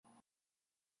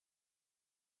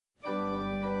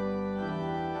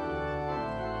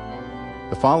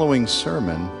The following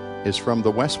sermon is from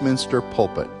the Westminster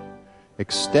pulpit,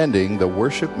 extending the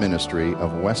worship ministry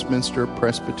of Westminster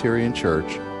Presbyterian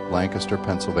Church, Lancaster,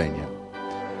 Pennsylvania.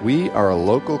 We are a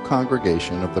local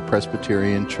congregation of the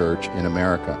Presbyterian Church in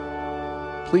America.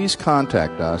 Please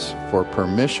contact us for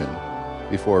permission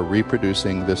before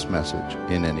reproducing this message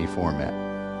in any format.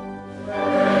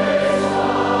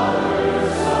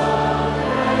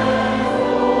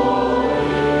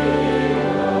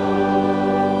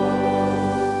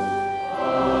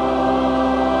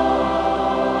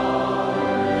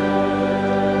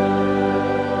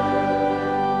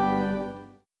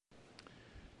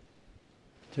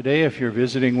 Today, if you're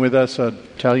visiting with us, I'll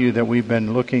tell you that we've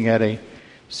been looking at a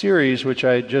series which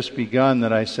I had just begun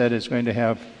that I said is going to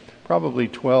have probably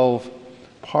 12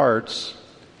 parts,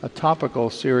 a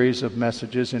topical series of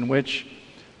messages in which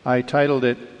I titled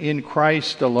it, In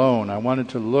Christ Alone. I wanted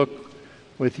to look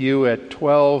with you at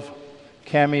 12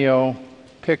 cameo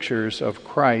pictures of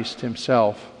Christ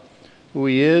himself, who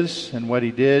he is and what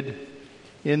he did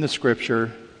in the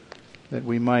Scripture that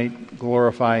we might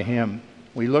glorify him.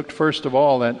 We looked first of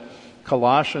all at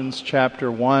Colossians chapter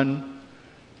 1,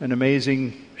 an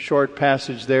amazing short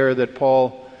passage there that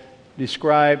Paul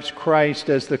describes Christ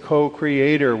as the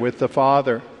co-creator with the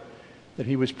Father, that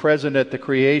he was present at the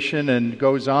creation and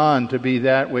goes on to be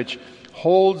that which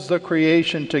holds the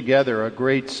creation together, a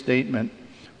great statement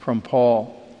from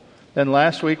Paul. Then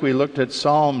last week we looked at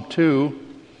Psalm 2,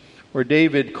 where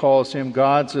David calls him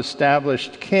God's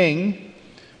established king,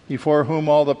 before whom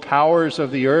all the powers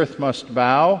of the earth must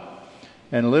bow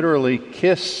and literally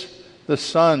kiss the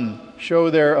Son, show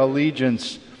their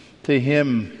allegiance to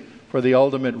him for the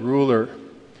ultimate ruler.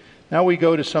 Now we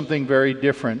go to something very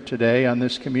different today on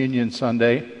this Communion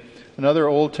Sunday, another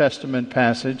Old Testament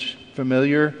passage,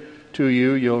 familiar to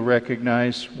you. You'll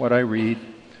recognize what I read.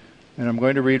 And I'm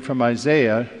going to read from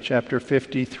Isaiah chapter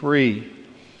 53,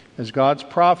 as God's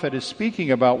prophet is speaking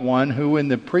about one who in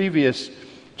the previous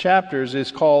chapters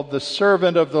is called the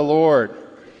servant of the Lord,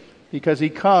 because he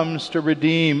comes to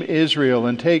redeem Israel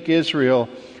and take Israel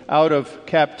out of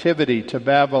captivity to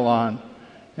Babylon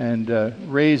and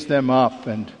raise them up.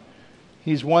 And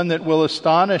he's one that will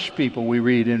astonish people, we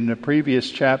read in the previous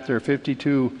chapter,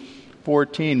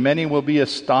 52:14. Many will be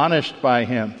astonished by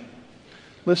him.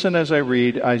 Listen as I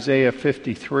read Isaiah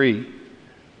 53,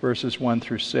 verses 1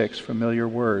 through 6, familiar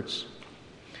words.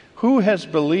 Who has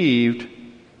believed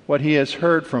what he has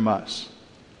heard from us?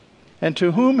 And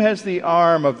to whom has the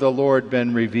arm of the Lord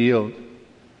been revealed?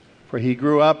 For he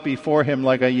grew up before him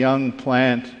like a young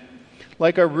plant,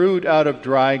 like a root out of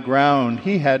dry ground.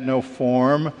 He had no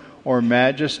form or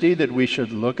majesty that we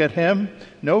should look at him,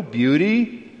 no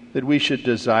beauty that we should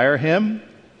desire him.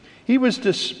 He was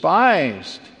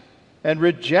despised and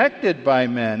rejected by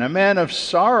men, a man of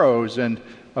sorrows and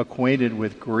acquainted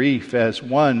with grief, as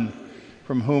one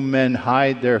from whom men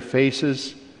hide their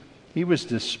faces. He was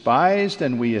despised,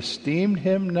 and we esteemed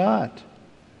him not.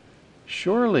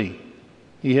 Surely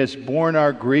he has borne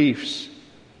our griefs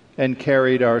and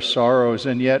carried our sorrows,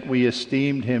 and yet we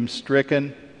esteemed him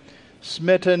stricken,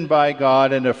 smitten by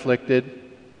God, and afflicted.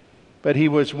 But he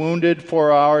was wounded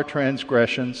for our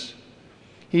transgressions.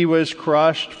 He was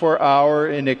crushed for our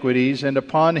iniquities, and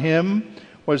upon him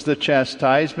was the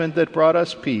chastisement that brought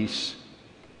us peace.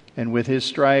 And with his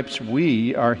stripes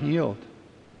we are healed.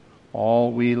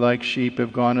 All we like sheep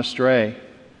have gone astray,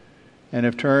 and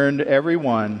have turned every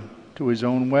one to his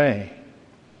own way.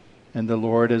 And the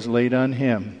Lord has laid on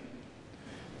him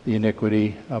the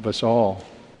iniquity of us all.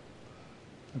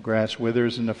 The grass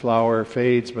withers and the flower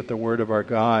fades, but the word of our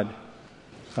God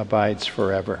abides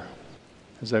forever.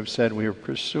 As I've said, we are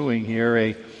pursuing here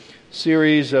a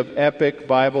series of epic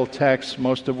Bible texts,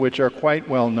 most of which are quite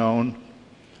well known,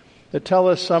 that tell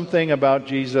us something about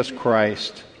Jesus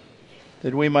Christ,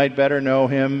 that we might better know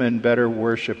him and better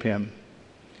worship him.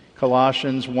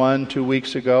 Colossians 1, 2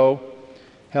 weeks ago,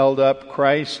 held up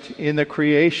Christ in the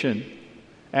creation,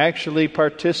 actually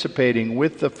participating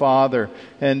with the Father,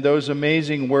 and those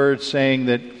amazing words saying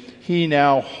that he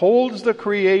now holds the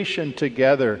creation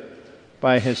together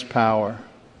by his power.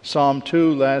 Psalm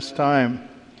 2 last time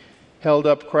held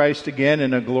up Christ again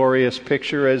in a glorious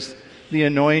picture as the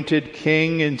anointed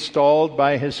king installed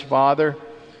by his Father.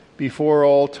 Before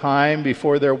all time,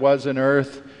 before there was an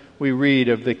earth, we read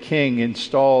of the king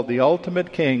installed, the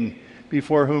ultimate king,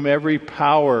 before whom every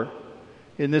power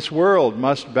in this world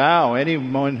must bow.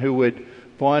 Anyone who would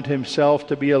vaunt himself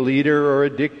to be a leader or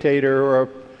a dictator or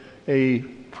a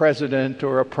president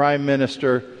or a prime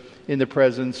minister in the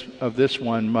presence of this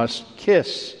one must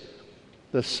kiss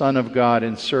the Son of God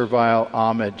in servile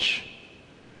homage.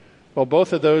 Well,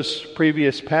 both of those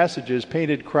previous passages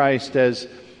painted Christ as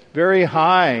very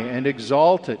high and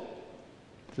exalted.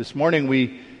 This morning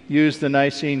we use the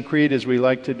Nicene Creed as we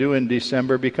like to do in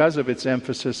December because of its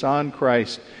emphasis on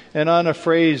Christ and on a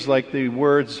phrase like the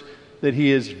words that He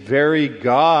is very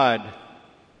God,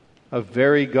 a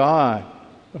very God.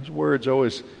 Those words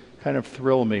always kind of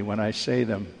thrill me when I say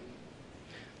them.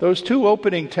 Those two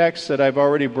opening texts that I've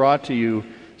already brought to you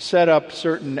set up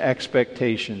certain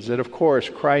expectations that, of course,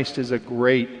 Christ is a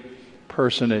great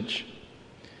personage.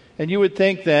 And you would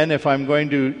think then, if I'm going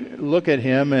to look at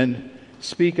Him and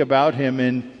speak about Him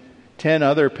in 10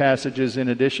 other passages in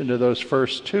addition to those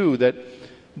first two, that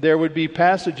there would be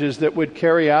passages that would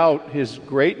carry out His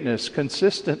greatness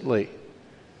consistently.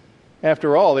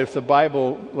 After all, if the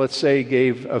Bible, let's say,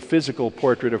 gave a physical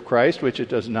portrait of Christ, which it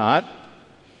does not,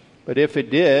 but if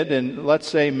it did, and let's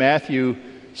say Matthew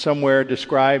somewhere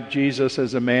described Jesus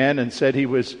as a man and said He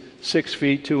was 6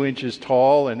 feet 2 inches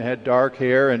tall and had dark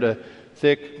hair and a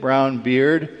thick brown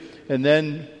beard, and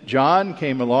then John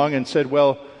came along and said,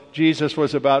 well, Jesus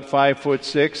was about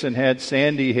 5'6" and had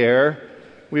sandy hair,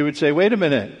 we would say, wait a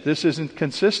minute, this isn't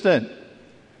consistent.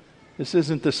 This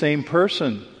isn't the same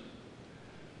person.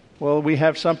 Well, we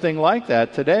have something like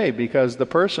that today because the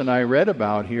person I read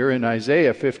about here in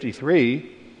Isaiah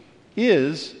 53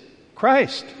 is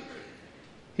Christ.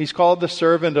 He's called the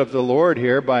servant of the Lord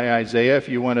here by Isaiah, if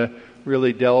you want to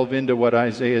really delve into what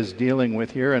Isaiah is dealing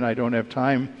with here, and I don't have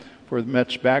time for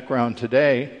much background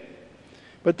today.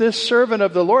 But this servant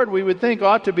of the Lord, we would think,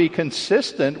 ought to be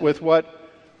consistent with what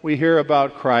we hear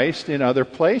about Christ in other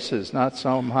places, not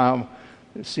somehow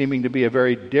seeming to be a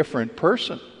very different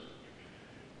person.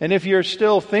 And if you're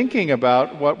still thinking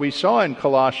about what we saw in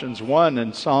Colossians 1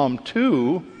 and Psalm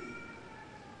 2,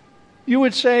 you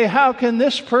would say, how can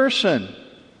this person,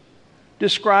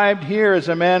 described here as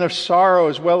a man of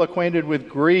sorrows, well acquainted with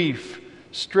grief,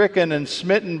 stricken and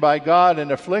smitten by God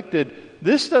and afflicted,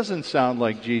 this doesn't sound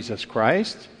like Jesus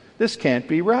Christ. This can't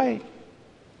be right.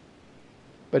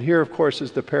 But here, of course,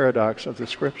 is the paradox of the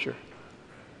Scripture.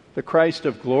 The Christ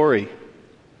of glory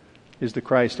is the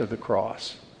Christ of the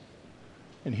cross.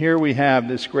 And here we have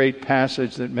this great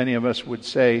passage that many of us would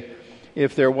say,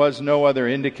 if there was no other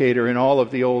indicator in all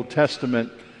of the Old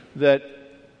Testament that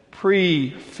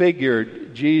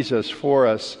prefigured Jesus for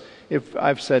us. If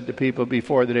I've said to people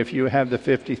before that if you have the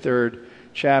 53rd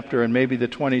chapter and maybe the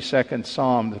 22nd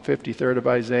Psalm, the 53rd of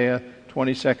Isaiah,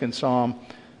 22nd Psalm,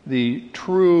 the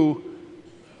true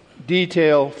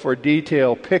detail for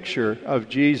detail picture of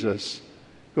Jesus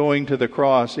going to the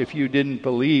cross, if you didn't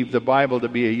believe the Bible to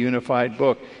be a unified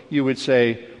book, you would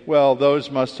say, well,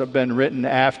 those must have been written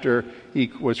after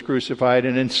He was crucified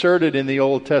and inserted in the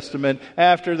Old Testament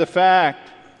after the fact.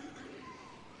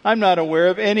 I'm not aware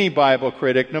of any Bible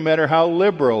critic, no matter how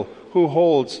liberal, who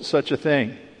holds such a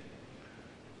thing,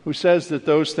 who says that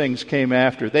those things came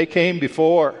after. They came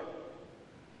before.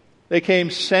 They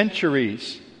came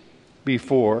centuries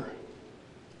before.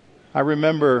 I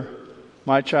remember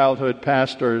my childhood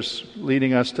pastors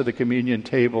leading us to the communion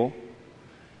table.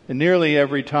 And nearly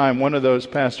every time, one of those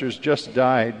pastors just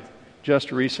died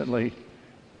just recently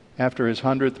after his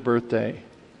 100th birthday.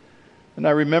 And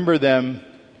I remember them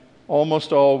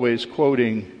almost always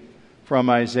quoting from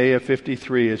Isaiah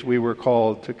 53 as we were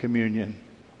called to communion.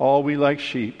 All we like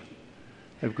sheep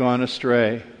have gone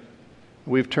astray.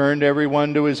 We've turned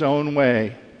everyone to his own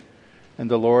way,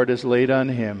 and the Lord has laid on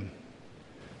Him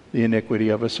the iniquity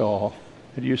of us all.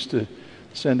 It used to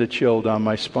send a chill down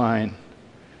my spine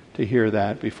to hear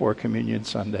that before Communion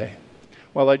Sunday.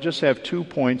 Well, I just have 2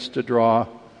 points to draw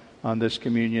on this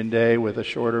Communion Day with a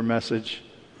shorter message.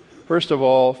 First of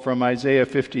all, from Isaiah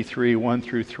 53, 1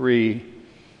 through 3,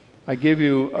 I give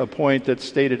you a point that's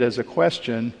stated as a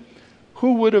question.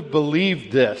 Who would have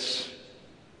believed this?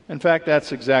 In fact,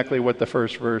 that's exactly what the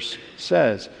first verse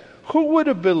says. Who would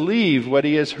have believed what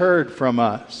he has heard from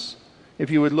us? If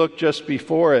you would look just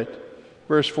before it,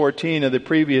 verse 14 of the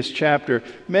previous chapter,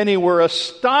 many were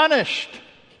astonished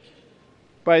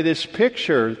by this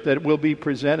picture that will be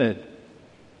presented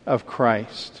of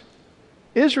Christ.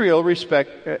 Israel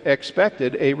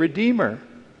expected a Redeemer.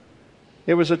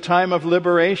 It was a time of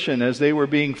liberation as they were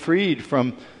being freed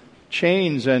from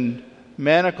chains and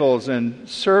manacles and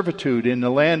servitude in the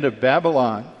land of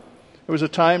Babylon. It was a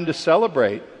time to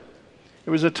celebrate.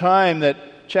 It was a time that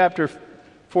chapter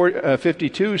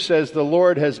 52 says the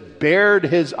Lord has bared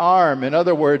His arm. In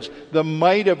other words, the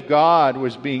might of God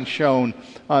was being shown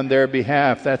on their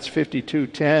behalf. That's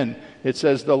 52:10. It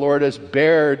says the Lord has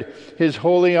bared His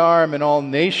holy arm and all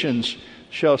nations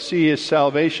shall see His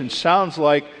salvation. Sounds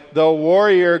like the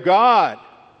warrior God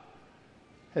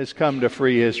has come to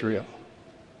free Israel.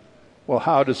 Well,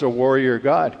 how does a warrior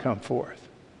God come forth?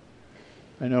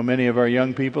 I know many of our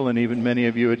young people and even many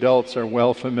of you adults are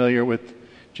well familiar with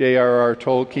J.R.R.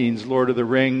 Tolkien's Lord of the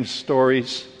Rings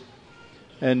stories.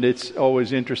 And it's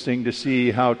always interesting to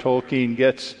see how Tolkien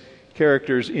gets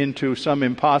characters into some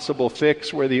impossible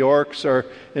fix where the orcs are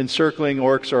encircling.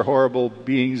 Orcs are horrible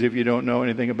beings if you don't know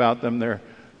anything about them.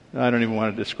 I don't even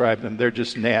want to describe them. They're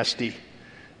just nasty.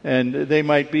 And they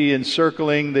might be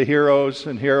encircling the heroes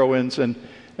and heroines,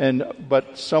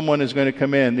 but someone is going to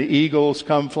come in. The eagles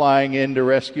come flying in to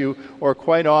rescue, or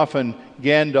quite often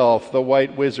Gandalf, the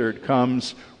white wizard,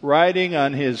 comes riding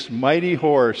on his mighty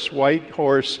horse, white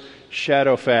horse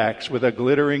Shadowfax, with a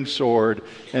glittering sword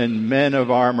and men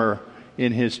of armor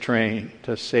in his train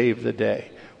to save the day.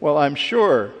 Well, I'm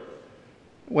sure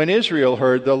when Israel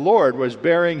heard the Lord was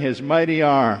bearing his mighty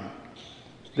arm,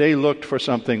 they looked for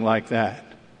something like that.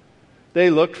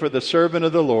 They looked for the servant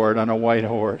of the Lord on a white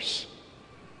horse.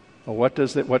 Well, what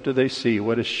do they see?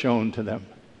 What is shown to them?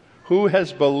 Who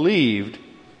has believed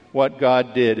what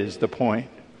God did is the point.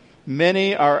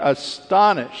 Many are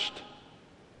astonished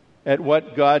at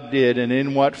what God did and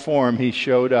in what form he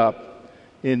showed up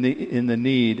in the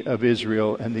need of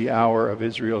Israel and the hour of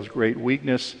Israel's great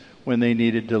weakness when they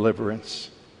needed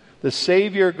deliverance. The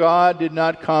Savior God did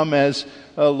not come as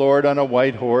a Lord on a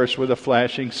white horse with a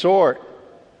flashing sword.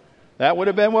 That would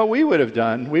have been what we would have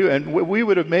done. We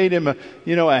would have made him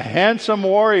a handsome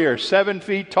warrior, 7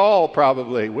 feet tall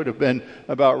probably, would have been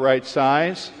about right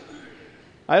size.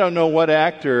 I don't know what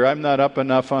actor, I'm not up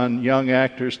enough on young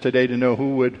actors today to know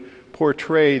who would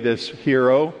portray this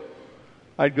hero.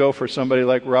 I'd go for somebody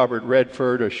like Robert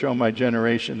Redford, or show my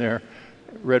generation there.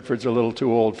 Redford's a little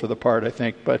too old for the part, I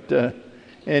think. But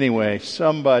anyway,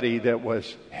 somebody that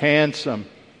was handsome,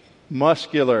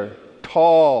 muscular,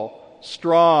 tall,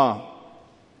 strong.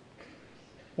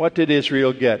 What did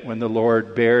Israel get when the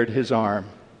Lord bared his arm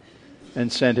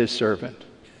and sent his servant?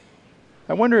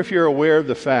 I wonder if you're aware of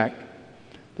the fact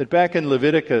that back in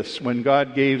Leviticus, when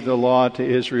God gave the law to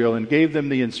Israel and gave them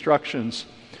the instructions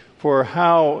for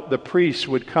how the priests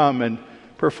would come and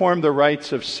perform the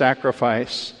rites of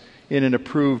sacrifice in an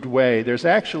approved way, there's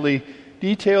actually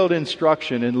detailed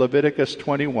instruction in Leviticus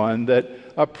 21 that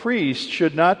a priest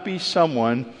should not be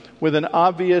someone with an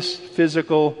obvious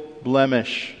physical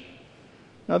blemish.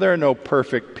 Now, there are no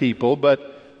perfect people,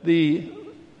 but the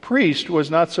priest was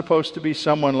not supposed to be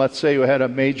someone, let's say, who had a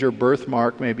major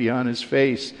birthmark maybe on his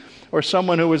face, or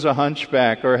someone who was a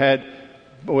hunchback, or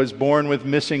was born with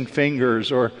missing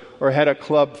fingers, or had a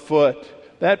club foot.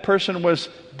 That person was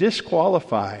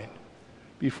disqualified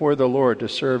before the Lord to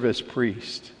serve as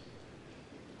priest.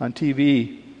 On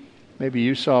TV, maybe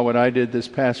you saw what I did this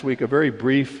past week, a very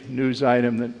brief news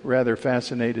item that rather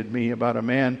fascinated me about a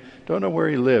man. Don't know where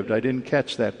he lived. I didn't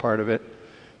catch that part of it.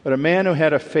 But a man who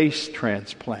had a face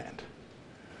transplant.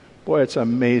 Boy, it's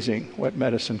amazing what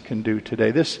medicine can do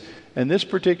today. This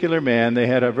particular man, they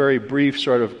had a very brief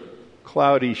sort of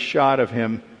cloudy shot of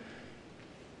him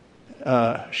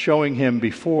showing him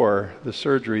before the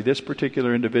surgery. This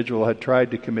particular individual had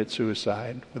tried to commit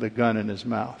suicide with a gun in his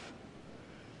mouth.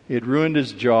 He had ruined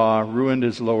his jaw, ruined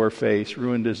his lower face,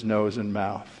 ruined his nose and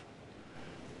mouth.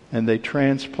 And they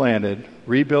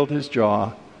rebuilt his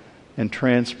jaw, and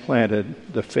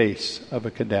transplanted the face of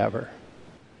a cadaver.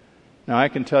 Now, I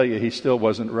can tell you he still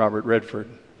wasn't Robert Redford,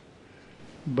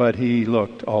 but he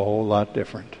looked a whole lot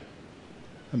different.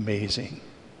 Amazing.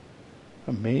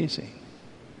 Amazing.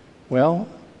 Well,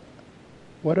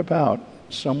 what about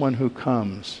someone who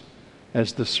comes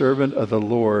as the servant of the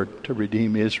Lord to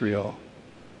redeem Israel,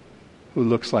 who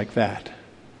looks like that?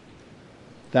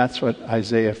 That's what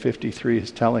Isaiah 53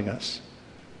 is telling us,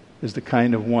 is the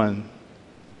kind of one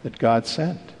that God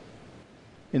sent.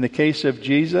 In the case of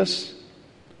Jesus,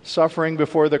 suffering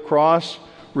before the cross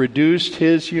reduced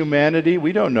his humanity.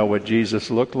 We don't know what Jesus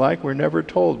looked like. We're never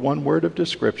told one word of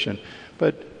description.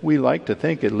 But we like to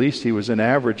think at least he was an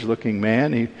average-looking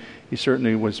man. He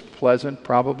certainly was pleasant,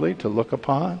 probably, to look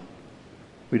upon.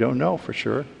 We don't know for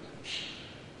sure.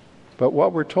 But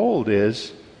what we're told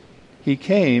is he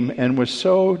came and was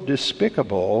so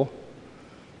despicable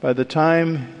by the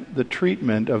time the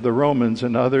treatment of the Romans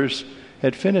and others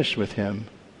had finished with him,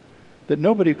 that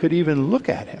nobody could even look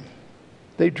at him.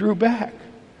 They drew back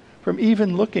from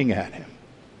even looking at him.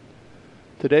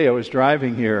 Today I was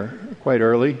driving here quite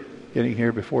early, getting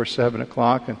here before 7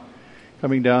 o'clock, and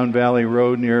coming down Valley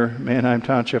Road near Manheim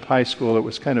Township High School. It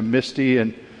was kind of misty,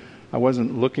 and I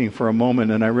wasn't looking for a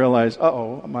moment, and I realized,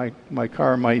 my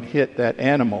car might hit that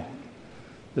animal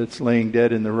that's laying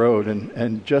dead in the road.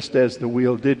 And just as the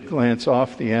wheel did glance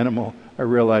off the animal, I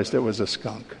realized it was a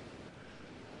skunk.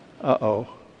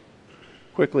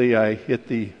 Quickly, I hit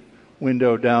the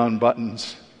window down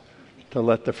buttons to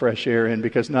let the fresh air in,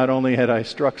 because not only had I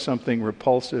struck something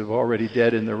repulsive already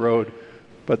dead in the road,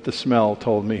 but the smell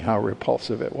told me how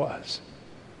repulsive it was.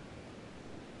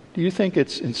 Do you think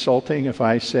it's insulting if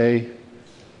I say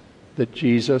that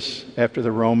Jesus, after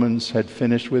the Romans had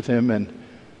finished with him and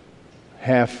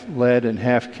half led and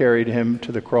half carried him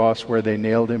to the cross where they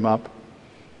nailed him up,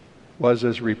 was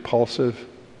as repulsive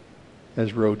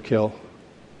as roadkill?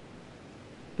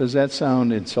 Does that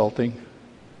sound insulting?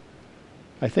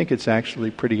 I think it's actually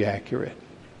pretty accurate.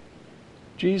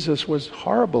 Jesus was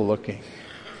horrible looking.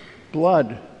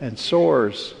 Blood and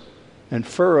sores and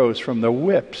furrows from the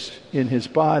whips in his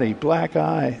body, black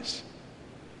eyes.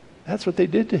 That's what they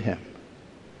did to him.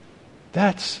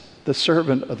 That's the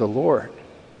servant of the Lord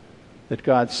that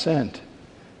God sent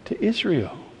to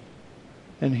Israel.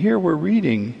 And here we're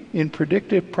reading in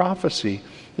predictive prophecy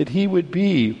that he would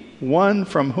be one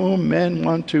from whom men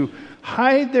want to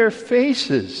hide their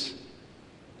faces.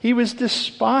 He was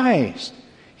despised.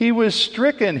 He was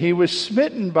stricken. He was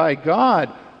smitten by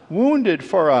God, wounded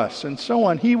for us, and so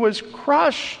on. He was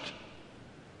crushed.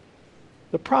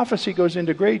 The prophecy goes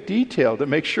into great detail to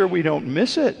make sure we don't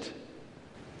miss it.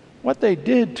 What they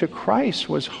did to Christ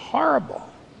was horrible.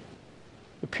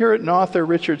 The Puritan author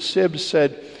Richard Sibbes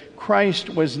said, Christ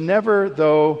was never,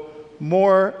 though,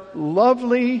 more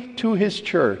lovely to his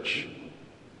church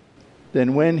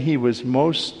than when he was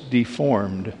most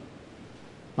deformed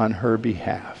on her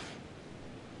behalf.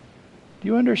 Do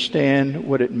you understand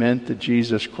what it meant that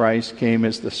Jesus Christ came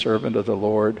as the servant of the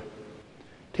Lord,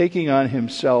 taking on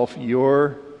himself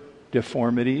your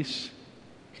deformities,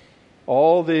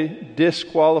 all the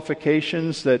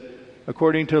disqualifications that,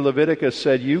 according to Leviticus,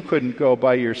 said you couldn't go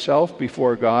by yourself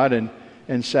before God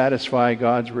and satisfy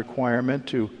God's requirement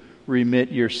to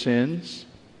remit your sins?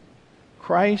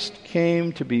 Christ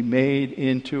came to be made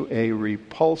into a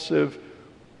repulsive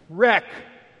wreck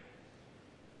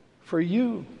for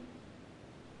you,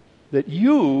 that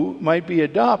you might be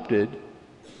adopted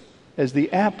as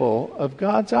the apple of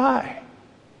God's eye,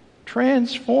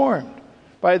 transformed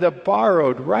by the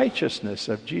borrowed righteousness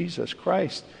of Jesus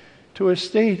Christ to a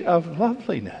state of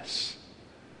loveliness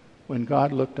when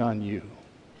God looked on you.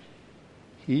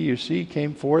 He, you see,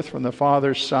 came forth from the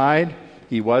Father's side.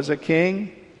 He was a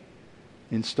king,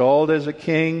 installed as a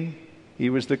king. He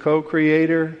was the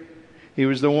co-creator. He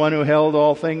was the one who held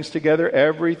all things together.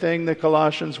 Everything that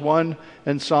Colossians 1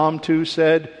 and Psalm 2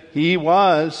 said, he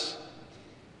was.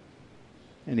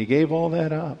 And he gave all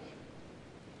that up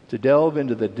to delve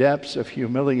into the depths of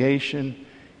humiliation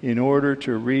in order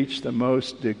to reach the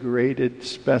most degraded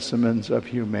specimens of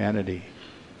humanity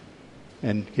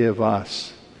and give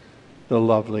us the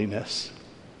loveliness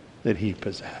that he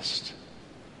possessed.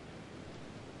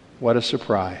 What a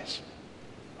surprise.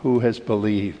 Who has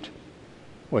believed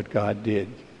what God did,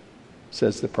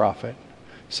 says the prophet.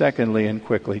 Secondly, and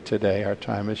quickly today, our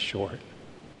time is short,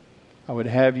 I would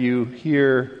have you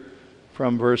hear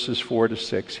from verses 4 to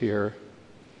 6 here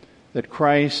that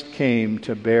Christ came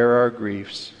to bear our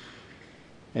griefs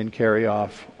and carry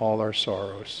off all our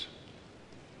sorrows.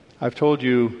 I've told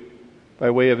you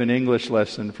by way of an English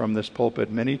lesson from this pulpit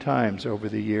many times over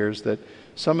the years that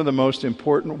some of the most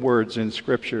important words in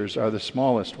Scriptures are the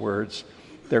smallest words.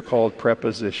 They're called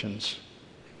prepositions.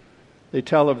 They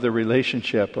tell of the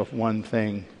relationship of one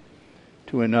thing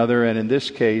to another, and in this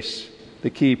case, the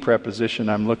key preposition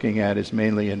I'm looking at is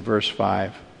mainly in verse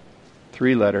 5.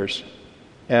 3 letters,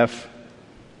 F-O-R,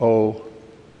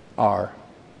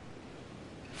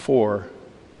 for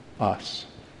us.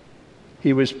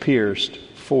 He was pierced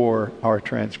for our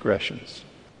transgressions.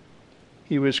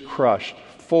 He was crushed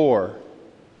for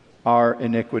our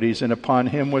iniquities, and upon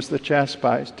him was the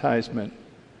chastisement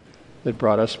that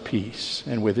brought us peace,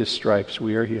 and with his stripes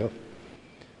we are healed.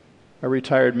 A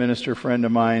retired minister friend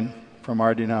of mine from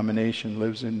our denomination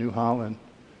lives in New Holland.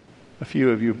 A few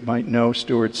of you might know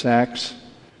Stuart Sachs,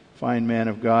 fine man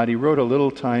of God. He wrote a little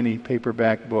tiny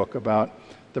paperback book about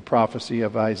the prophecy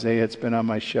of Isaiah. It's been on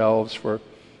my shelves for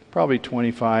probably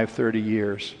 25, 30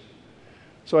 years.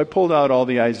 So I pulled out all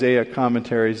the Isaiah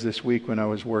commentaries this week when I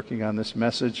was working on this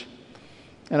message.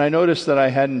 And I noticed that I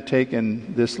hadn't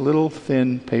taken this little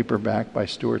thin paperback by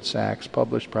Stuart Sachs,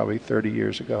 published probably 30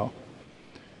 years ago.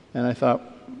 And I thought,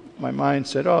 my mind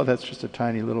said, oh, that's just a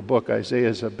tiny little book.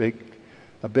 Isaiah's a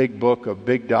big book of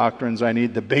big doctrines. I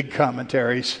need the big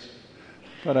commentaries.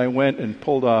 But I went and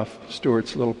pulled off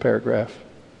Stuart's little paragraph,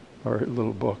 or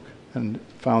little book, and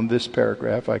found this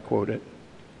paragraph. I quote it.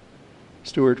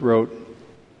 Stuart wrote,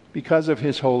 because of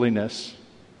his holiness,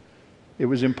 it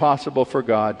was impossible for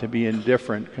God to be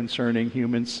indifferent concerning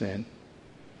human sin.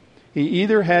 He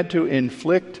either had to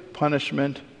inflict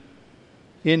punishment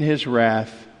in his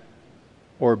wrath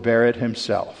or bear it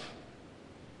himself.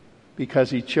 Because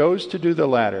he chose to do the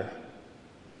latter,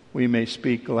 we may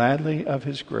speak gladly of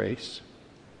his grace,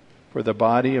 for the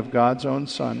body of God's own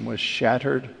Son was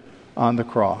shattered on the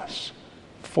cross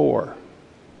for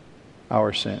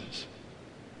our sins.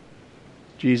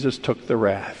 Jesus took the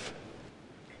wrath.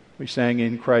 We sang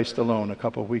In Christ Alone a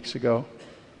couple of weeks ago.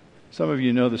 Some of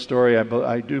you know the story.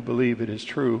 I do believe it is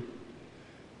true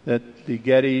that the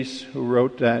Gettys, who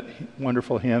wrote that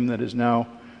wonderful hymn that is now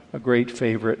a great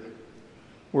favorite,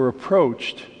 were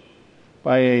approached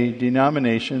by a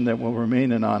denomination that will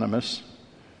remain anonymous,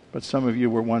 but some of you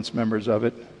were once members of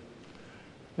it,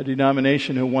 a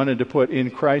denomination who wanted to put In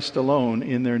Christ Alone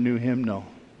in their new hymnal.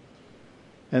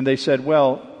 And they said,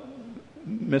 well,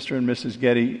 Mr. and Mrs.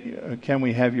 Getty, can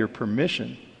we have your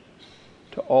permission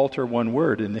to alter one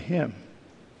word in the hymn?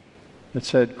 It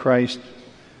said, Christ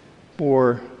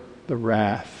bore the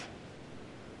wrath.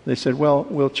 They said, well,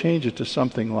 we'll change it to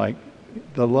something like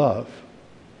the love.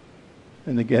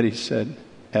 And the Gettys said,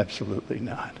 absolutely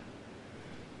not.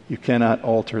 You cannot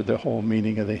alter the whole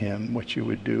meaning of the hymn, which you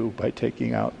would do by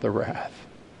taking out the wrath.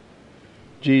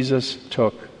 Jesus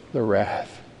took the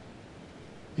wrath.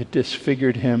 It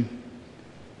disfigured him.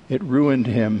 It ruined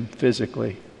him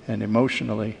physically and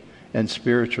emotionally and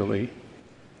spiritually.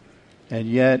 And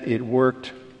yet it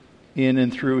worked in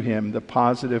and through him the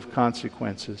positive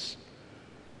consequences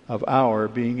of our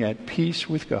being at peace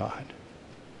with God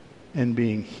and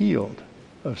being healed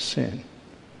of sin,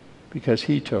 because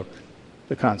he took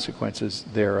the consequences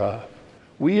thereof.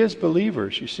 We as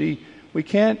believers, you see, we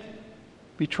can't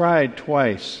be tried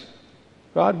twice.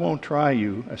 God won't try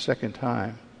you a second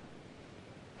time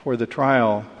for the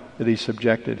trial that he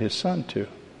subjected his Son to.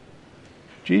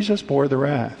 Jesus bore the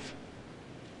wrath.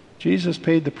 Jesus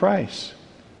paid the price.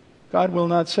 God will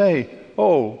not say,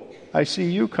 oh, I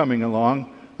see you coming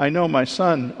along. I know my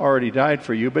Son already died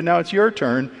for you, but now it's your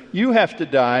turn. You have to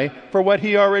die for what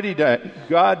he already died.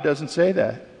 God doesn't say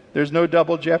that. There's no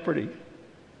double jeopardy.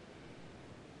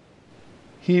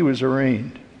 He was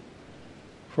arraigned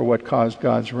for what caused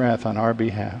God's wrath on our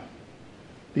behalf.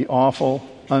 The awful,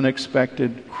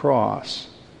 unexpected cross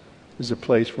is a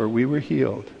place where we were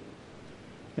healed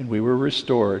and we were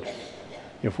restored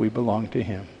if we belong to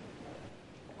him.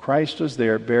 Christ was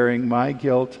there bearing my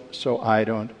guilt so I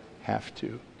don't have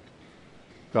to.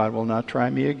 God will not try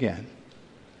me again.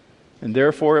 And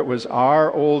therefore it was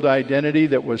our old identity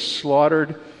that was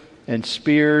slaughtered and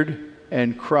speared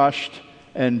and crushed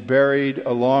and buried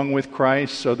along with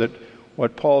Christ, so that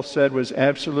what Paul said was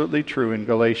absolutely true in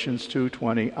Galatians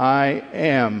 2:20. I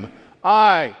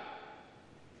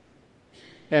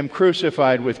am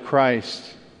crucified with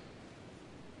Christ.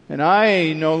 And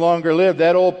I no longer live.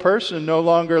 That old person no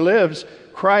longer lives.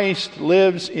 Christ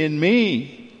lives in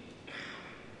me.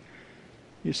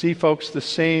 You see, folks, the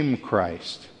same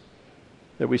Christ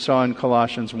that we saw in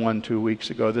Colossians 1 2 weeks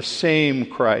ago, the same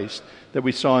Christ that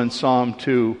we saw in Psalm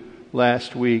 2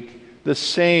 last week, the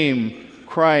same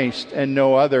Christ and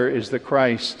no other is the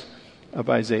Christ of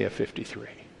Isaiah 53,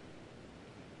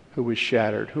 who was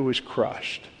shattered, who was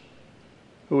crushed,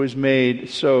 who was made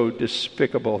so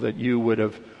despicable that you would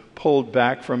have pulled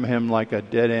back from him like a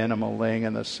dead animal laying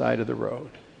on the side of the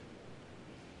road.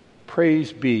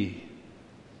 Praise be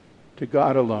to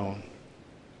God alone,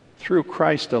 through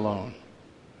Christ alone,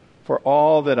 for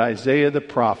all that Isaiah the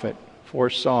prophet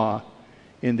foresaw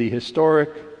in the historic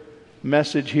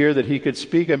message here that he could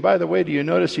speak. And by the way, do you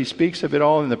notice he speaks of it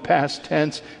all in the past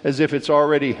tense as if it's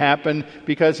already happened?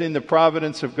 Because in the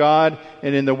providence of God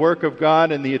and in the work of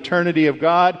God and the eternity of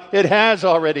God, it has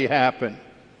already happened.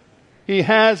 He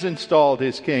has installed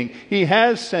his king. He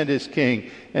has sent his king.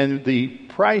 And the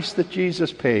price that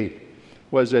Jesus paid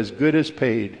was as good as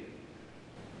paid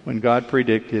when God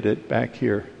predicted it back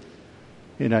here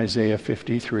in Isaiah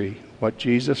 53. What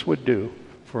Jesus would do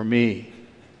for me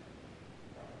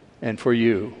and for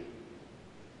you.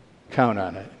 Count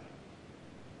on it.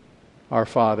 Our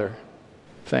Father,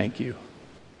 thank you.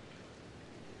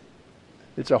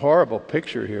 It's a horrible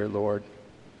picture here, Lord.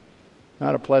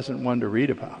 Not a pleasant one to read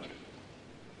about.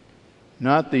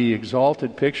 Not the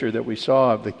exalted picture that we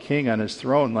saw of the King on his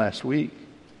throne last week.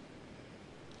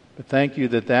 But thank you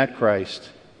that Christ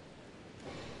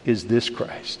is this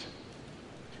Christ.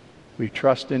 We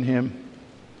trust in him.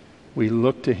 We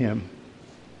look to him.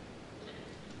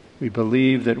 We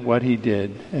believe that what he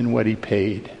did and what he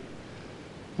paid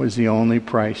was the only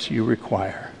price you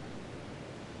require.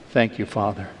 Thank you,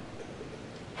 Father,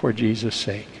 for Jesus'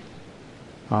 sake.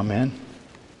 Amen.